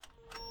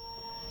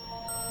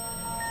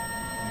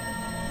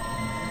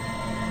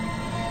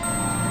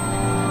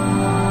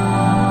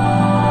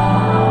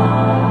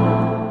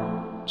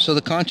So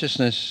the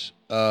consciousness,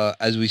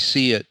 as we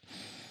see it,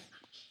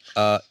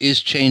 is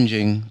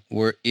changing.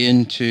 We're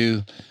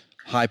into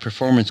high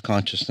performance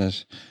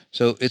consciousness.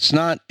 So it's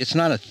not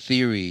a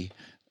theory.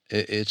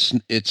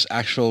 It's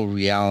actual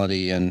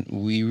reality, and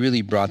we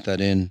really brought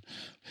that in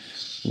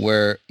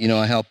where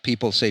I help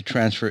people say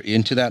transfer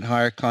into that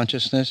higher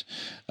consciousness.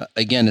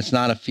 Again, it's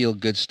not a feel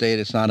good state.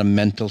 It's not a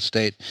mental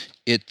state.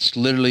 It's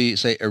literally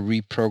say a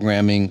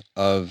reprogramming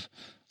of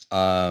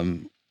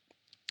um,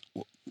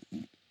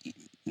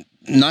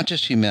 not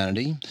just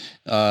humanity.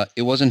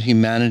 It wasn't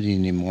humanity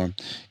anymore.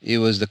 It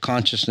was the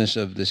consciousness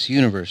of this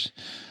universe.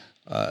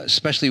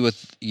 Especially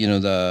with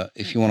the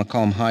if you want to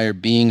call them higher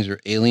beings or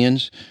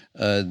aliens,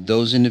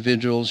 those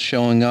individuals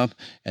showing up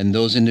and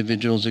those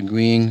individuals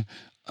agreeing,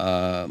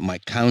 my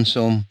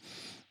counsel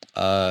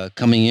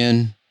coming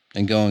in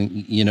and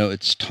going,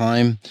 it's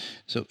time.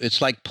 So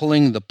it's like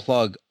pulling the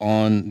plug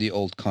on the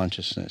old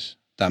consciousness.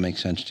 That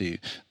makes sense to you.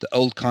 The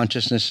old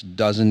consciousness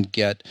doesn't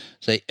get,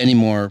 say, any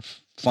more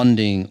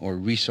funding or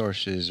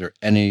resources or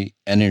any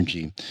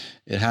energy.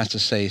 It has to,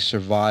 say,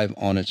 survive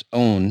on its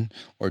own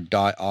or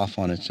die off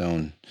on its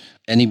own.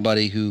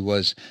 Anybody who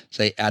was,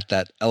 say, at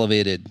that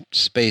elevated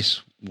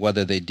space,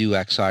 whether they do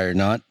XI or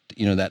not,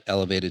 that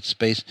elevated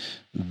space,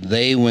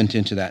 they went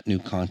into that new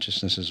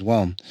consciousness as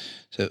well.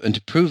 So, and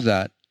to prove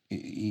that,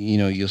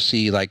 you'll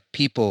see like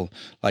people,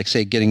 like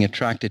say, getting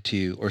attracted to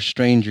you, or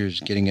strangers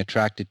getting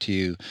attracted to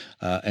you,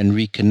 and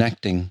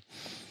reconnecting,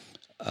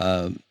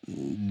 uh,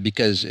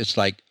 because it's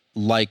like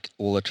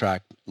will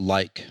attract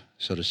like,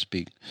 so to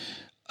speak,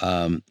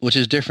 which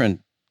is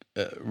different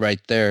right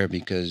there,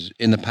 because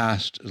in the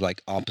past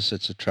like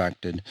opposites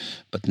attracted,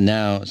 but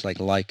now it's like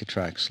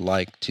attracts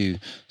like, to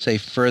say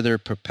further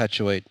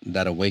perpetuate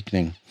that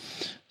awakening.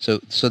 So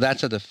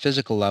that's at the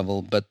physical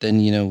level, but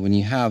then when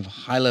you have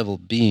high level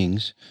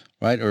beings,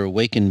 right, or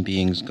awakened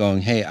beings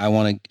going, hey, I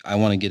want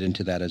to get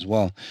into that as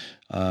well.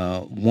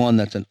 One,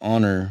 that's an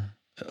honor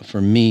for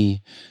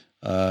me,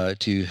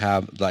 to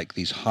have like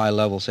these high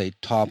level, say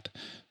top,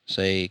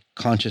 say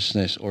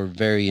consciousness or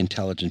very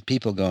intelligent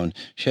people going,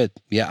 shit,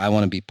 yeah, I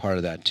want to be part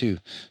of that too.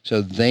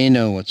 So they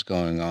know what's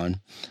going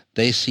on.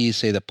 They see,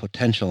 say, the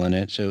potential in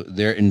it, so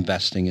they're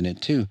investing in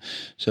it too.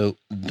 So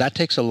that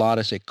takes a lot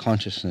of, say,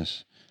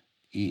 consciousness,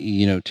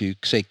 to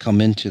say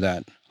come into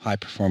that high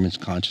performance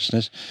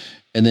consciousness.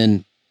 And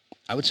then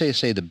I would say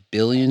the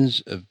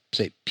billions of,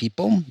 say,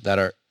 people that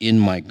are in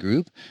my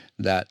group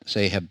that,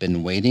 say, have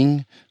been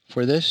waiting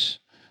for this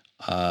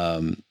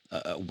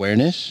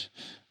awareness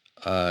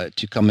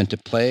to come into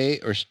play,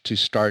 or to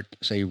start,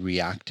 say,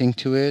 reacting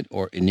to it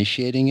or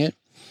initiating it.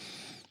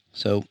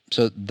 So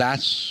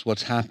that's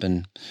what's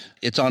happened.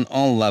 It's on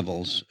all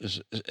levels,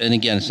 and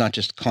again, it's not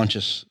just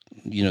conscious,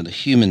 the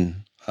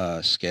human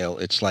scale.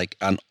 It's like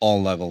on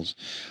all levels.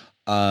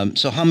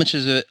 So how much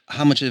is it?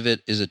 How much of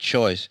it is a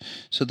choice?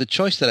 So the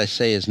choice that I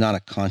say is not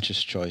a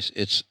conscious choice.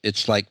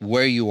 It's like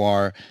where you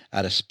are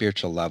at a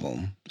spiritual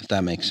level, if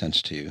that makes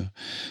sense to you.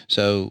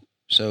 So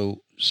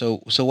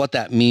what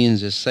that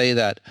means is, say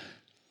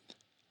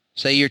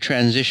you're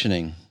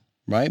transitioning,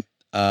 right?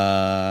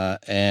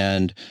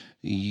 And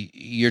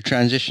you're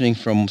transitioning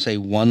from, say,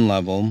 one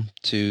level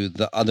to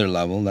the other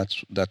level.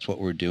 That's what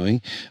we're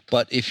doing.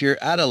 But if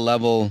you're at a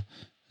level,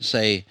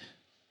 say,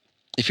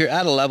 say,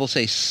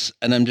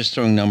 and I'm just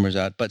throwing numbers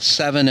out, but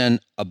 7 and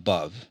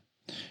above,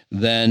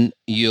 then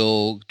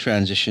you'll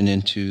transition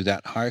into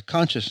that higher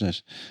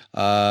consciousness.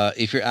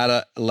 If you're at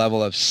a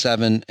level of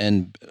 7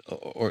 and,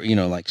 or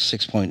like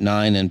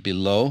 6.9 and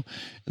below,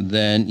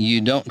 then you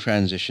don't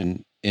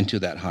transition into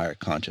that higher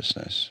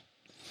consciousness.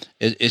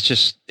 It's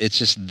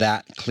just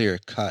that clear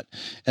cut,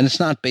 and it's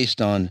not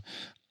based on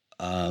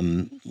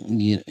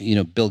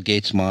Bill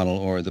Gates model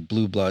or the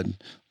blue blood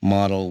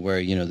model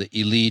where the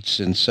elites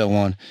and so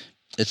on.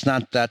 It's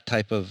not that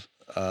type of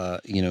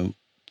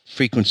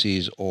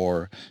frequencies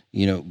or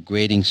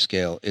grading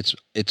scale.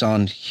 It's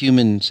on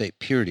human, say,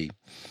 purity.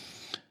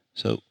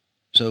 So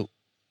so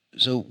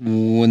so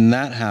when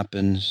that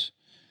happens,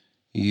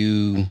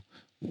 you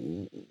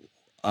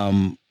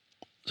um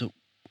so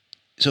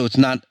so it's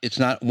not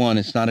one,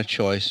 it's not a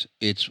choice,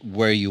 it's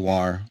where you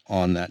are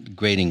on that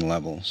grading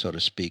level, so to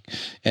speak.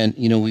 And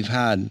we've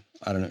had,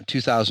 I don't know,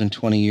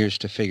 2020 years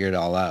to figure it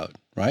all out,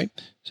 right?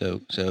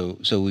 So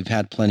we've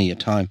had plenty of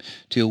time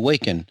to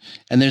awaken,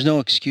 and there's no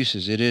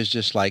excuses. It is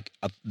just like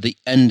the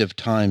end of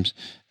times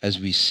as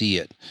we see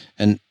it.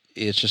 And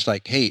it's just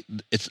like, hey,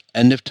 it's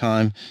end of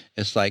time.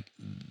 It's like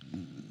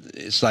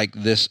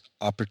this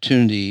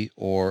opportunity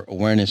or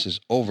awareness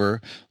is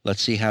over.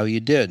 Let's see how you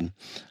did.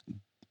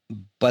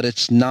 But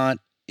it's not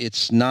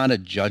a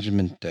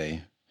judgment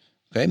day.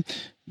 Okay.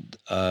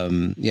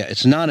 Yeah,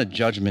 it's not a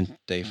judgment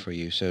day for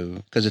you.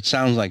 So, because it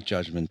sounds like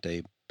judgment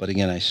day, but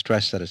again, I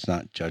stress that it's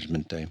not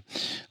judgment day.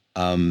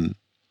 Um,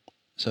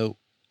 so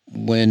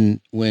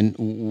when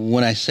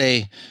I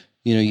say,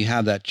 you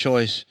have that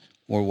choice,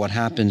 or what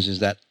happens is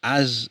that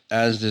as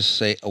this,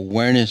 say,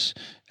 awareness,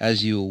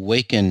 as you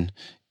awaken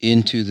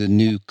into the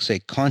new, say,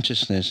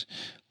 consciousness,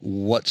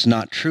 what's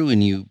not true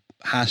in you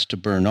has to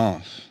burn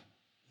off.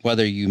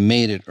 whether you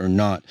made it or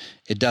not,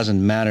 it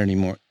doesn't matter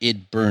anymore.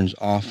 It burns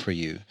off for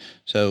you.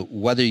 So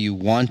whether you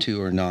want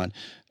to or not,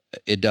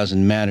 it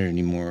doesn't matter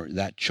anymore.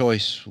 That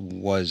choice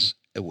was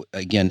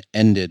again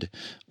ended.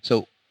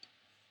 So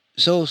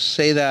so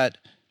say that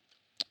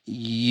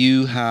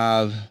you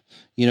have,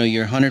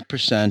 you're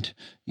 100%,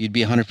 you'd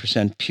be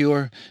 100%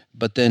 pure,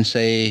 but then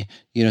say,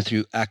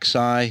 through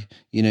XI,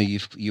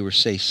 you were,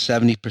 say,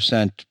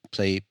 70%,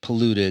 say,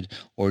 polluted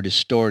or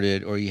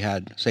distorted, or you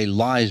had, say,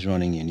 lies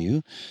running in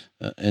you.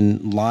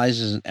 And lies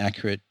is an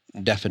accurate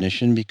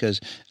definition, because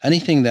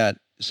anything that,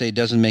 say,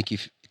 doesn't make you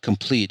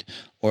complete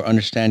or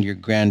understand your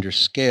grander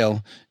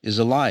scale is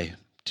a lie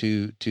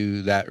to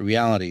that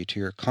reality, to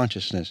your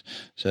consciousness.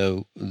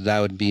 So that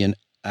would be an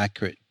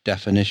accurate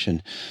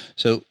definition.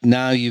 So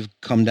now you've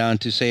come down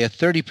to, say, a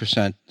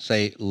 30%,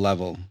 say,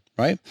 level,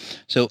 right?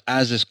 So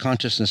as this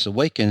consciousness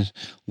awakens,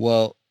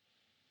 well,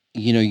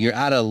 you're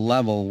at a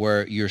level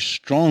where you're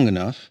strong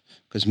enough,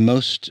 because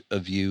most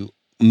of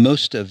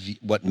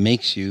what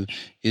makes you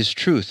is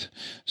truth.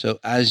 So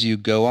as you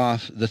go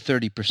off the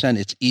 30%,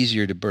 it's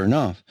easier to burn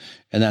off.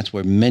 And that's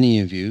where many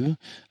of you,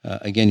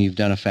 again, you've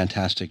done a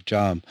fantastic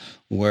job,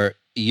 where,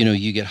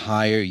 you get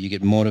higher, you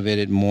get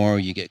motivated more,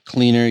 you get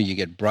cleaner, you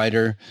get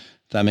brighter.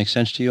 That makes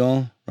sense to you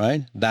all,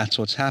 right? That's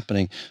what's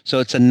happening. So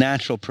it's a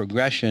natural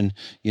progression,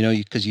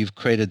 because you've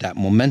created that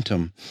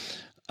momentum.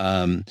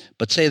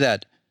 But say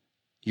that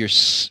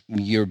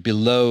you're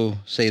below,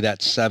 say,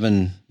 that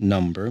 7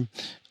 number.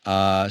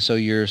 So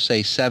you're,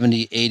 say,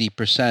 70,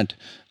 80%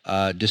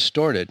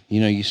 distorted.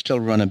 You still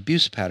run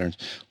abuse patterns.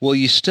 Well,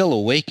 you still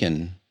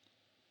awaken.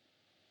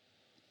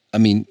 I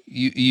mean,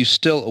 you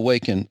still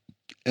awaken.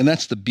 And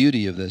that's the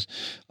beauty of this.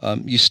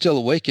 You still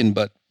awaken,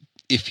 but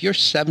if you're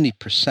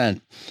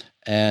 70%,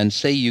 and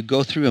say you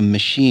go through a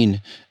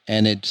machine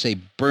and it, say,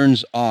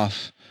 burns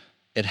off,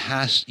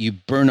 you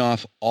burn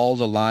off all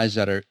the lies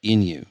that are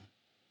in you,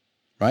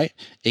 right?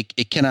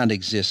 It cannot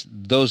exist.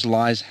 Those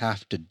lies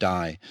have to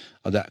die,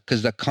 of that,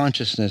 because the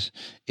consciousness,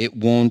 it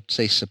won't,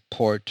 say,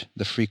 support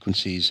the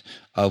frequencies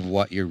of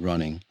what you're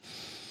running.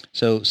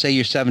 So say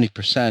you're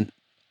 70%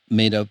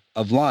 made up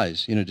of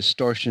lies,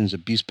 distortions,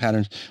 abuse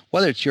patterns,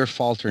 whether it's your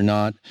fault or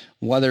not,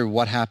 whether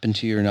what happened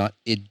to you or not,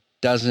 it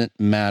doesn't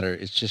matter.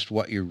 It's just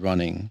what you're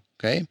running.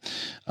 Okay.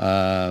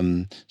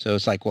 So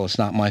it's like, well, it's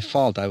not my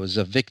fault. I was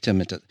a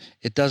victim.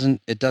 It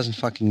doesn't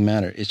fucking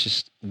matter. It's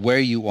just where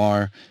you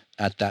are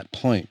at that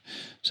point.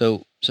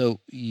 So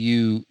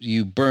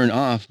you burn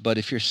off, but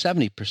if you're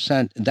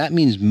 70%, that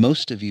means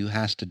most of you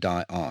has to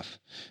die off.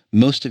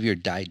 Most of your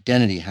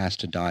identity has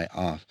to die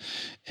off.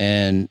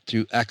 And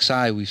through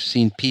XI, we've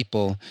seen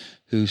people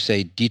who,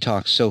 say,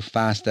 detox so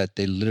fast that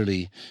they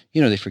literally,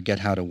 they forget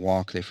how to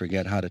walk, they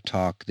forget how to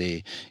talk,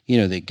 they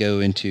go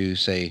into,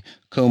 say,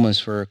 comas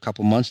for a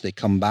couple months, they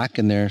come back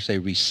and they're, say,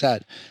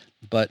 reset.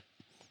 But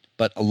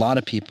a lot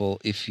of people,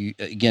 if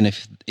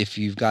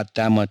you've got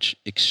that much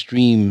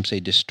extreme, say,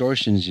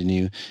 distortions in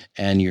you,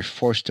 and you're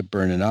forced to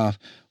burn it off,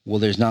 well,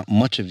 there's not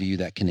much of you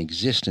that can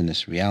exist in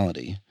this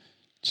reality.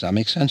 Does that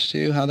make sense to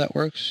you, how that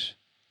works?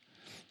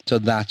 So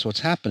that's what's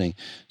happening.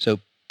 So,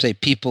 say,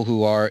 people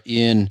who are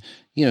in,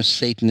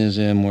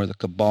 Satanism or the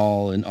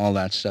Cabal and all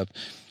that stuff,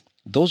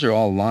 those are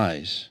all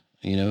lies,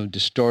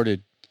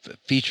 distorted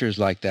features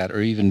like that, or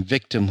even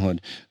victimhood.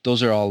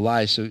 Those are all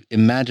lies. So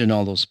imagine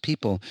all those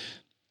people.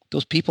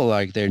 Those people,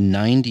 like, they're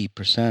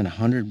 90%,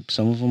 100,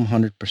 some of them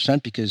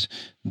 100%, because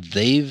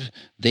they've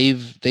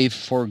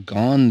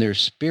foregone their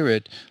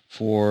spirit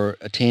for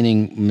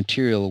attaining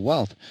material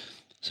wealth.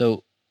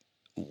 So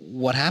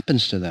what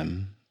happens to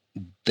them?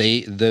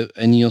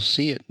 And you'll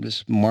see it.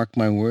 Just mark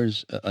my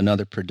words.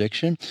 Another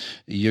prediction.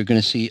 You're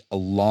going to see a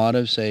lot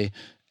of, say,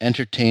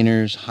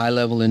 entertainers,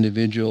 high-level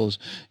individuals,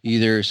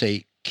 either,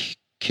 say,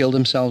 kill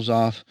themselves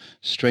off.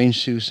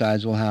 Strange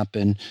suicides will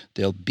happen.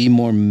 There'll be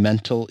more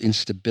mental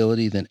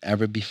instability than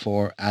ever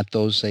before at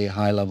those, say,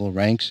 high-level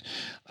ranks.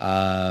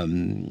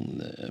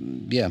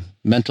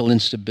 Mental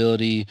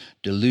instability,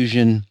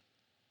 delusion,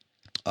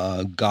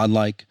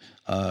 godlike,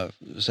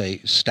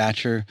 say,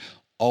 stature.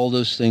 All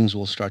those things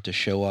will start to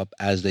show up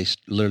as they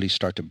literally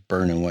start to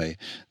burn away.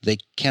 They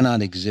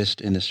cannot exist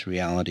in this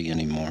reality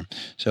anymore.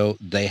 So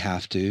they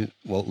have to,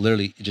 well,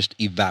 literally just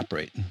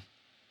evaporate.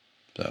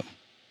 So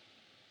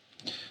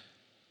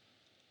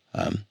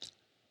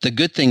the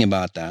good thing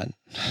about that,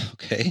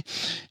 okay,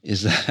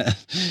 is that,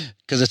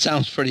 because it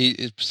sounds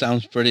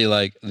pretty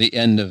like the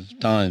end of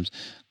times,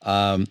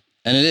 and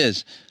it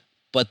is.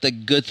 But the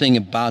good thing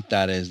about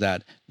that is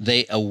that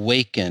they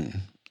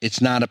awaken.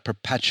 It's not a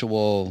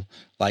perpetual,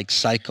 like,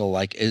 cycle,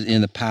 like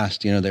in the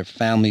past. Their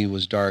family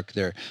was dark.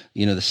 The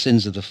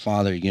sins of the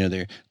father.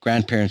 Their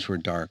grandparents were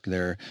dark.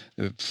 Their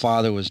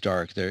father was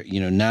dark.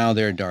 Now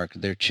they're dark.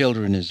 Their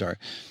children is dark.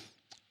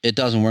 It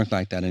doesn't work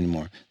like that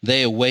anymore.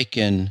 They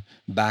awaken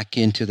back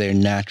into their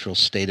natural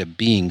state of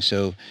being.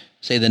 So,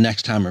 say the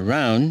next time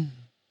around,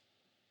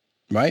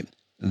 right?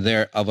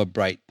 They're of a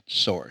bright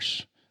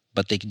source,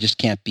 but they just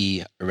can't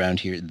be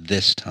around here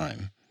this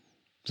time.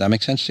 Does that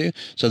make sense to you?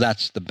 So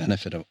that's the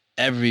benefit of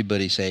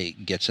everybody, say,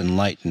 gets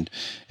enlightened.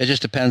 It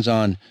just depends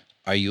on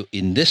are you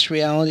in this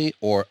reality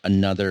or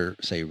another,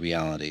 say,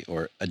 reality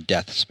or a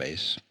death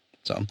space?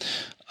 So,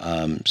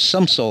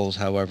 some souls,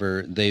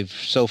 however, they've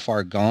so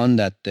far gone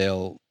that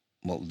they'll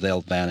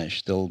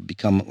vanish. They'll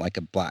become like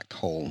a black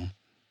hole,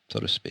 so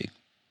to speak.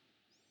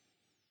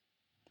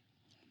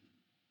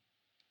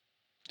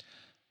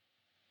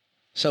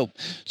 So,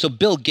 so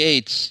Bill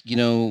Gates,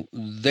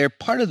 they're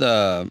part of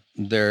the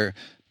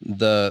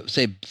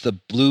say the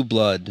blue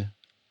blood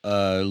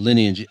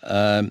lineage.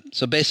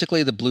 So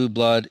basically, the blue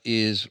blood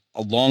is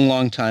a long,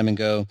 long time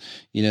ago.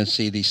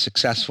 See these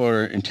successful,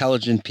 or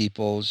intelligent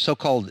people,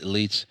 so-called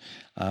elites,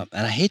 and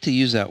I hate to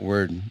use that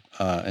word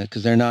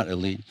because they're not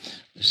elite.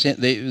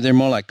 They're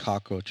more like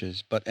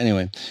cockroaches. But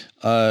anyway,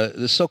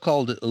 the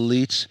so-called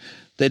elites,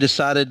 they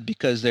decided,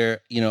 because they're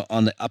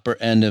on the upper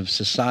end of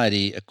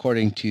society,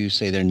 according to,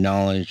 say, their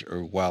knowledge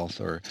or wealth,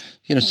 or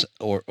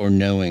or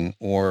knowing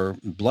or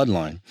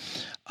bloodline.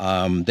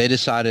 They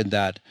decided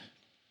that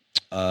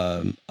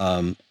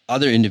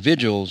other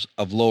individuals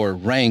of lower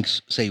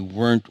ranks, say,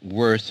 weren't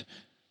worth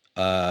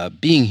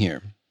being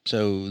here.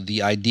 So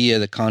the idea,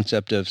 the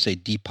concept of, say,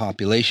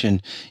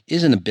 depopulation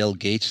isn't a Bill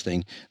Gates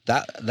thing.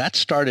 That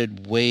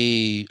started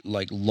way,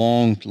 like,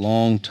 long,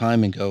 long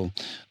time ago.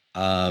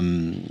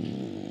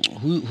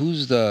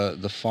 Who's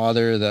the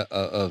father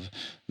of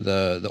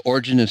the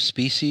origin of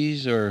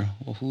species, or,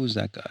 well, who is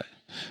that guy?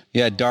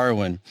 Yeah,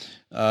 Darwin.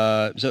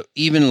 So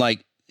even,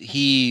 like,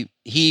 he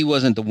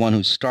wasn't the one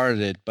who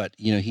started it, but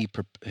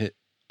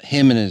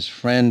him and his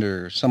friend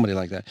or somebody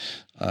like that,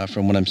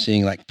 from what I'm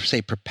seeing, like,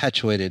 say,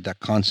 perpetuated that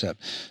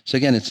concept. So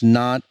again, it's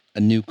not a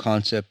new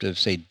concept of,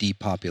 say,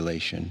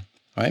 depopulation,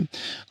 right?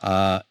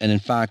 And in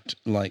fact,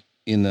 like,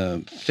 in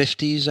the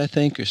 50s, I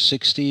think, or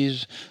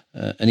 60s,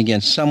 and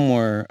again,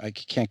 somewhere I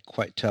can't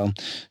quite tell.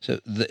 So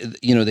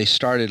they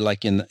started,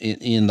 like, in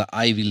the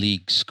Ivy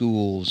League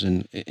schools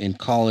and in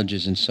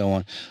colleges and so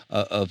on,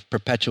 of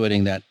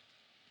perpetuating that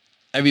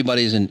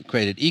everybody isn't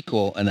created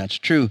equal, and that's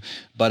true,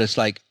 but it's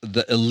like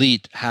the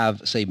elite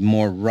have, say,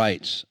 more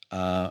rights,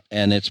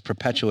 and it's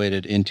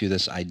perpetuated into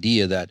this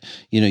idea that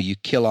you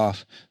kill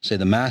off, say,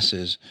 the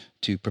masses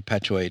to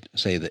perpetuate,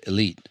 say, the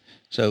elite.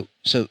 So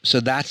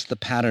that's the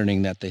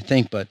patterning that they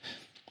think. But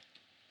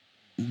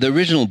the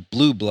original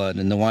blue blood,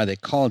 and the why they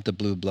call it the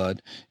blue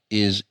blood,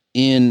 is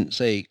in,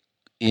 say,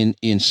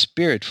 in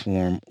spirit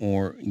form,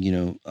 or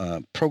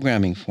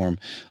programming form.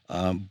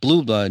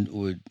 Blue blood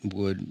would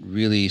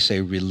really,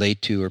 say,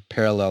 relate to or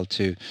parallel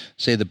to,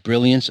 say, the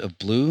brilliance of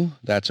blue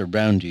that's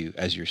around you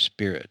as your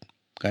spirit.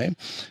 Okay,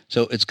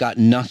 so it's got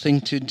nothing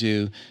to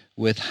do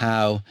with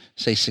how,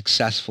 say,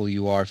 successful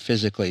you are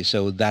physically.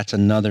 So that's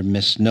another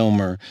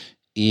misnomer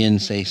in,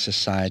 say,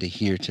 society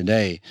here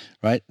today,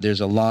 right? There's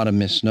a lot of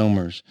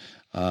misnomers,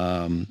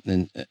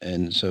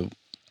 and so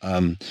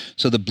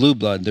the blue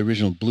blood, the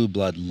original blue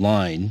blood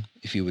line,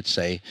 if you would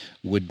say,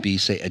 would be,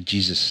 say, a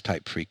Jesus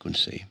type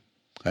frequency.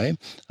 Okay,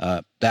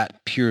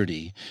 that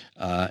purity,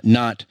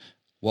 not,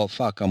 well,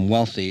 fuck, I'm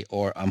wealthy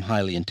or I'm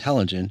highly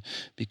intelligent,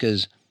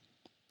 because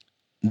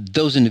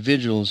those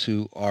individuals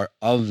who are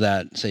of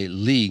that, say,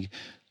 league,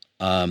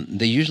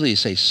 they usually,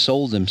 say,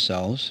 sold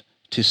themselves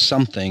to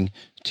something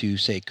to,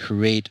 say,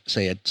 create,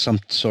 say, some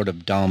sort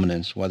of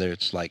dominance, whether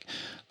it's like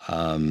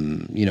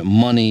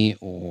money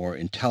or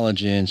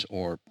intelligence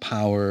or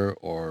power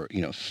or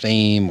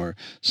fame or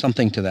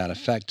something to that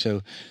effect.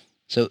 So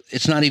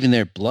it's not even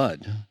their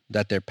blood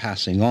that they're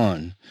passing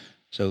on.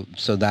 So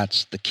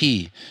that's the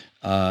key.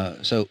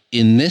 So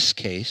in this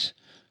case,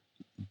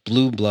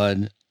 blue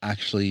blood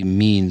actually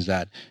means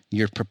that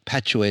you're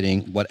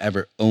perpetuating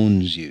whatever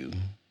owns you.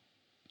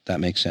 That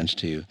makes sense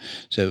to you.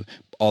 So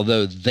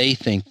although they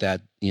think that,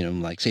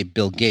 like, say,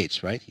 Bill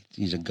Gates, right?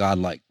 He's a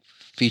godlike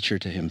feature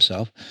to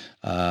himself,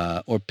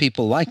 or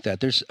people like that.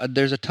 There's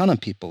a ton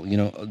of people.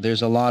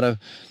 There's a lot of,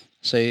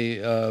 say,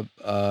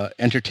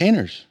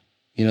 entertainers.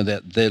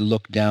 That they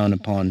look down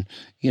upon.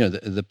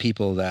 The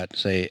people that,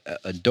 say,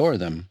 adore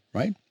them,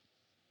 right?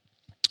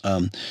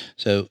 And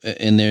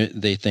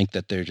they think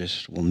that they're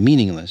just, well,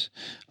 meaningless.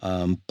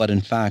 But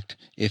in fact,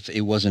 if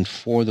it wasn't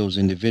for those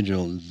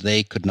individuals,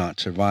 they could not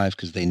survive,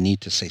 because they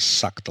need to, say,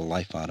 suck the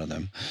life out of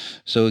them.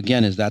 So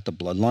again, is that the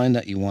bloodline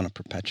that you want to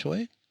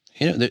perpetuate?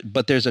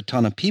 But there's a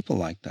ton of people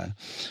like that.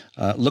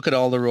 Look at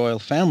all the royal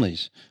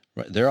families,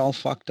 right? They're all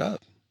fucked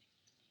up.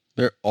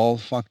 They're all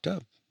fucked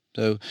up.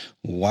 So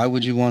why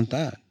would you want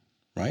that,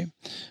 right?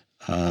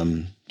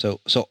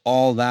 So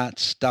all that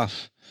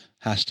stuff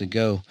has to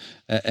go.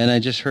 And I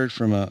just heard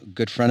from a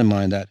good friend of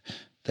mine that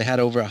they had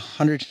over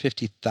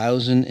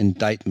 150,000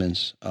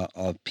 indictments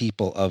of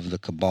people of the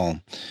cabal.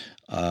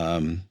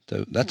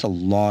 So that's a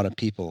lot of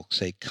people,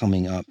 say,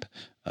 coming up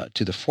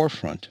to the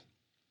forefront,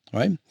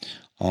 right?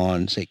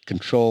 On, say,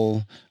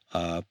 control,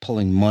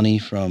 pulling money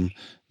from,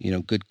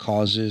 good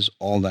causes,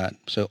 all that.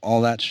 So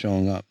all that's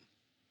showing up.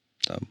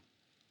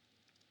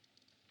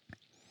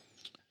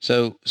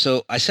 So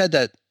I said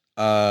that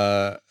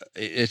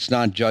it's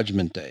not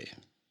Judgment Day.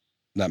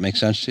 That makes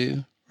sense to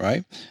you,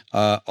 right?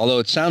 Although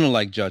it sounded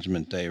like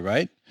Judgment Day,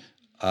 right?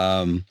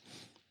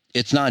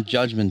 It's not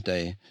Judgment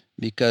Day,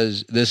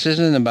 because this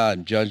isn't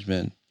about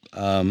judgment,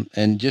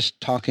 and just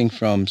talking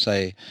from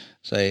say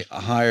a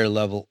higher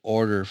level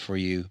order for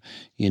you,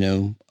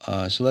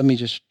 so let me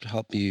just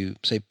help you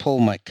say pull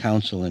my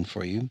counsel in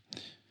for you.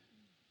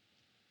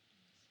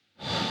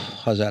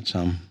 How's that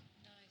sound?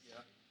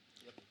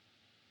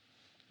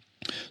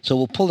 So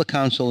we'll pull the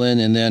council in,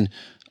 and then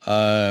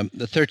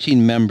the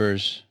 13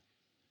 members.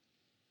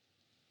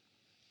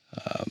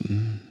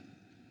 Um,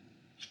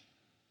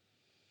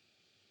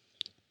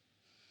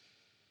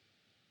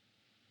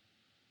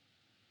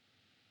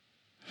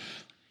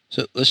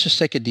 so let's just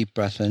take a deep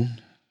breath in.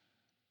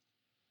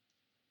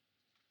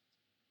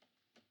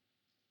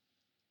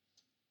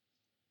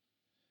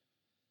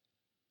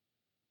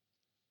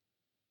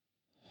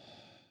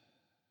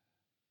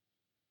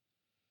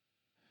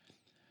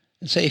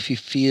 And say if you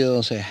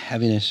feel, say,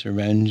 heaviness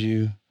around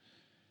you,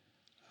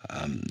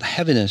 the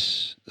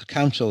heaviness, the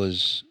council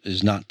is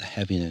not the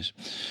heaviness.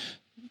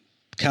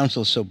 The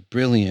council is so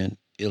brilliant,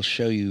 it'll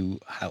show you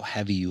how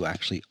heavy you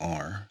actually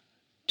are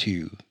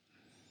too.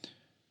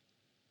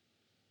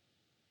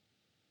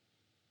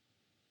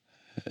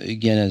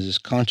 Again, as this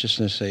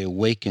consciousness, say,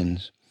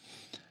 awakens,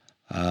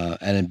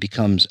 and it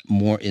becomes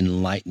more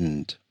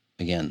enlightened,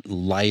 again,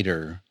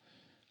 lighter,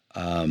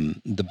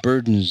 the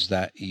burdens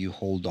that you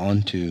hold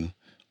on to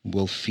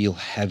will feel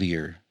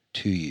heavier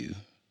to you.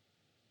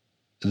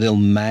 They'll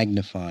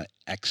magnify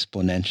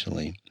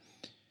exponentially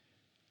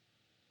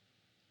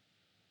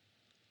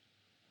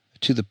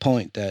to the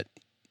point that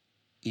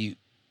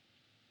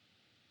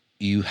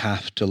you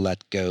have to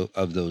let go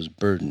of those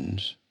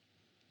burdens.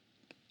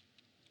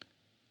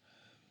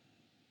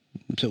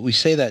 So we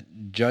say that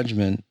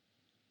judgment,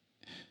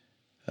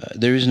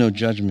 there is no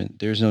judgment.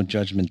 There is no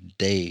judgment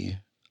day.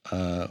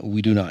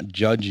 We do not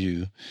judge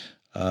you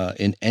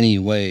in any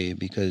way,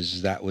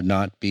 because that would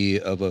not be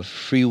of a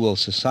free will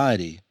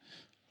society,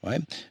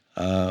 right?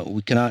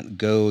 We cannot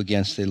go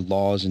against the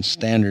laws and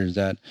standards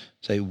that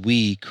say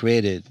we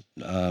created,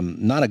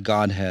 not a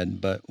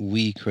Godhead, but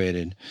we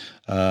created,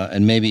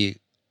 and maybe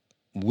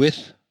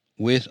with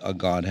a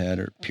Godhead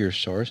or pure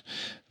source,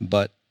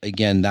 but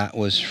again, that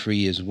was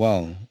free as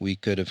well. We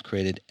could have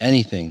created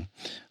anything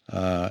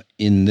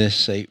in this,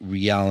 say,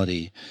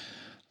 reality.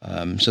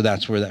 So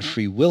that's where that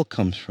free will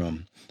comes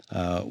from,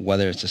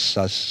 whether it's a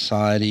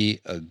society,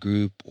 a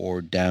group,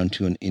 or down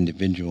to an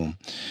individual.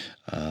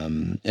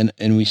 And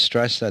we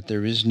stress that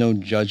there is no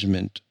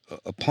judgment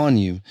upon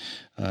you.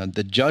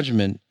 The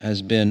judgment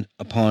has been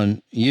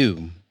upon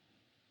you.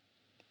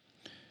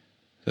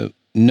 So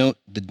note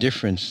the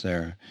difference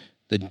there.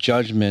 The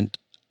judgment,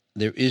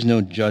 there is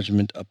no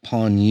judgment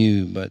upon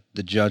you, but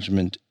the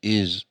judgment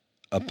is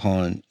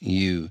upon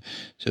you.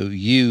 So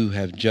you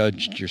have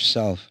judged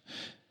yourself,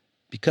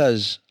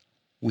 because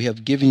we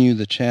have given you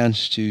the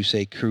chance to,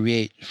 say,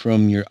 create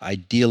from your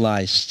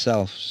idealized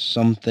self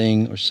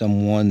something or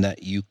someone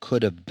that you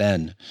could have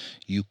been,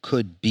 you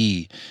could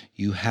be.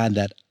 You had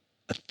that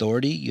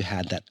authority, you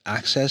had that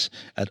access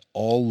at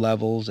all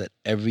levels, at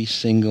every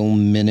single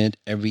minute,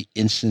 every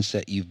instance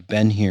that you've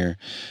been here.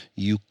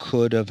 You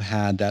could have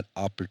had that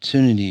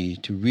opportunity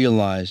to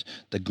realize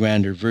the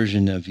grander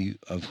version of you,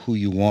 of who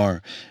you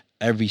are.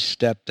 Every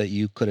step that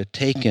you could have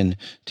taken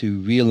to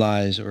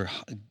realize or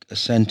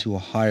ascend to a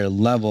higher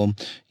level,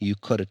 you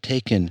could have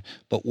taken.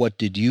 But what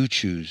did you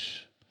choose?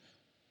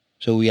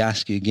 So we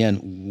ask you again,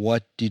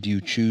 what did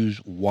you choose?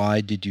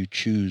 Why did you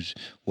choose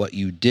what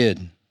you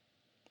did?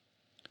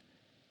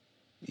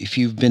 If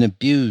you've been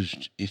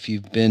abused, if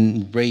you've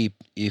been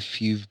raped,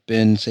 if you've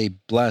been, say,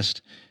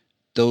 blessed,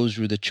 those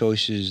were the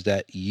choices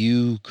that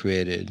you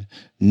created.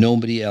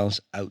 Nobody else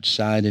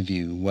outside of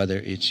you, whether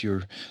it's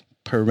your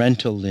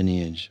parental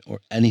lineage or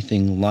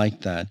anything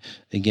like that.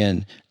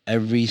 Again,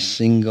 every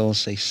single,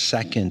 say,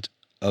 second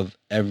of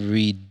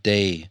every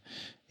day,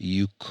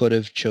 you could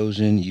have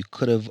chosen, you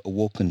could have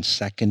awoken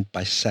second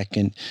by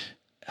second,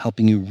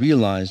 helping you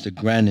realize the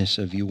grandness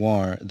of you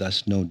are,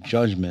 thus no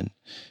judgment.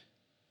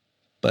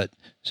 But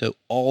so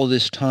all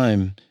this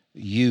time,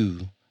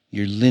 you,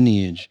 your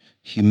lineage,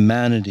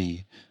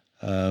 humanity,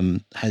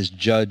 has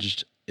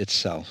judged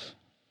itself.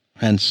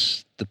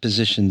 Hence the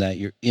position that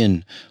you're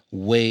in,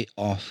 way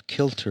off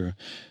kilter.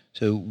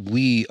 So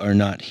we are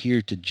not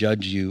here to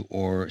judge you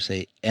or,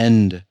 say,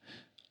 end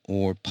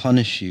or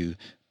punish you,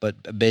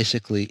 but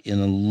basically in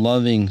a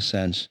loving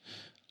sense,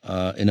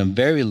 in a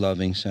very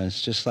loving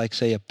sense, just like,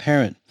 say, a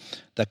parent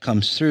that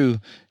comes through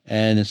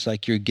and it's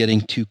like you're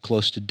getting too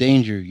close to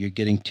danger, you're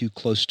getting too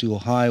close to a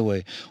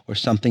highway or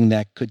something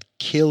that could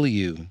kill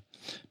you,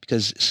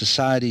 because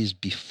societies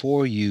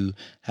before you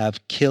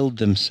have killed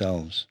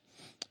themselves.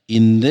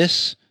 In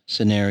this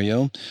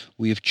scenario,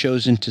 we have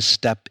chosen to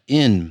step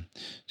in.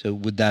 So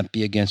would that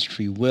be against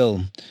free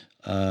will?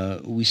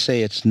 We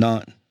say it's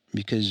not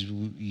because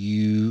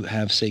you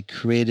have, say,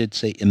 created,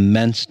 say,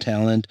 immense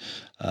talent,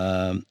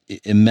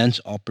 immense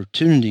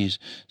opportunities.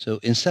 So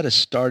instead of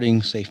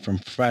starting, say, from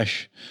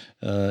fresh,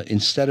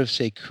 instead of,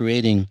 say,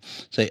 creating,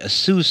 say, a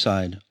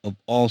suicide of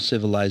all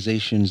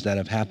civilizations that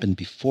have happened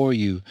before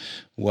you,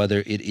 whether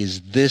it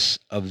is this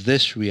of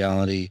this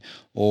reality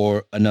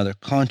or another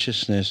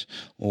consciousness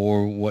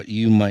or what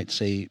you might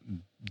say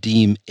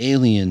deem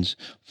aliens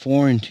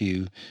foreign to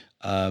you,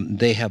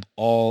 they have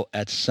all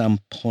at some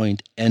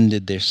point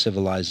ended their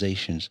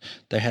civilizations.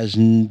 There has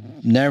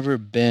never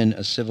been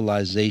a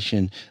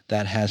civilization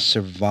that has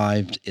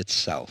survived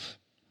itself.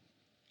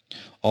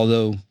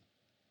 Although,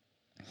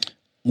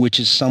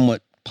 which is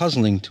somewhat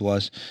puzzling to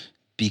us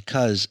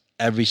because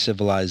every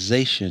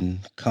civilization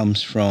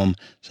comes from,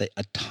 say,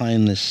 a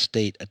timeless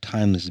state, a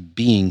timeless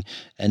being,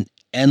 an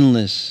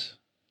endless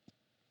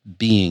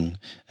being,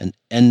 an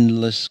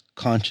endless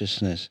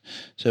consciousness.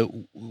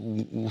 So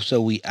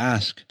we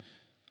ask,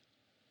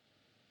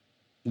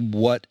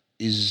 what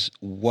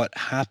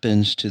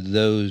happens to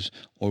those,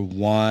 or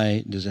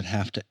why does it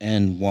have to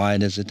end? Why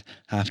does it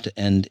have to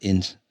end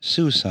in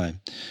suicide,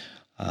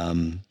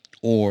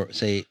 or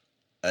say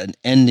an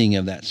ending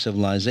of that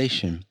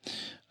civilization?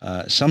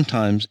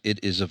 Sometimes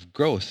it is of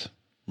growth,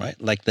 right?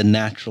 Like the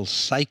natural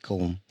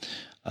cycle,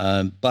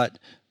 but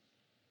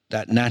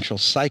that natural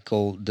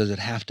cycle, does it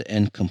have to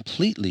end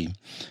completely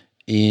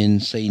in,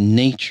 say,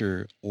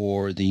 nature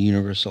or the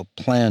universal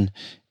plan?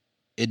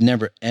 It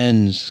never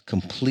ends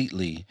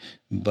completely,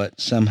 but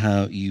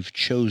somehow you've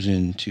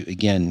chosen to,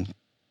 again,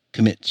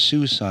 commit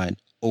suicide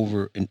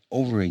over and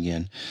over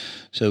again.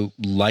 So,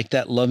 like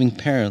that loving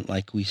parent,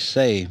 like we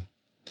say,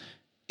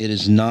 it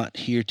is not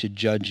here to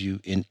judge you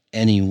in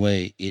any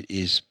way. It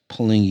is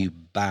pulling you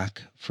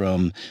back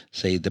from,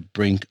 say, the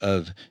brink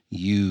of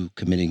you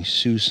committing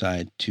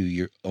suicide to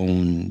your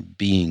own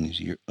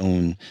beings, your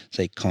own,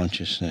 say,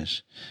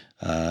 consciousness.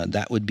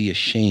 That would be a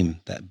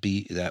shame.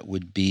 That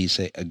would be,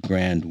 say, a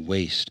grand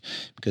waste,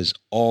 because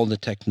all the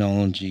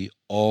technology,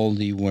 all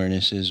the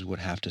awarenesses would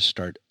have to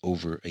start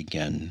over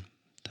again.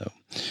 So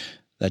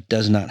that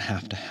does not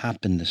have to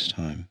happen this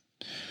time.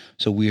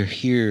 So we are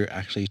here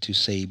actually to,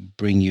 say,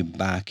 bring you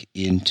back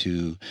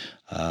into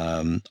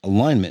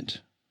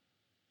alignment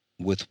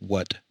with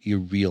what your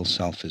real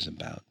self is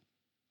about.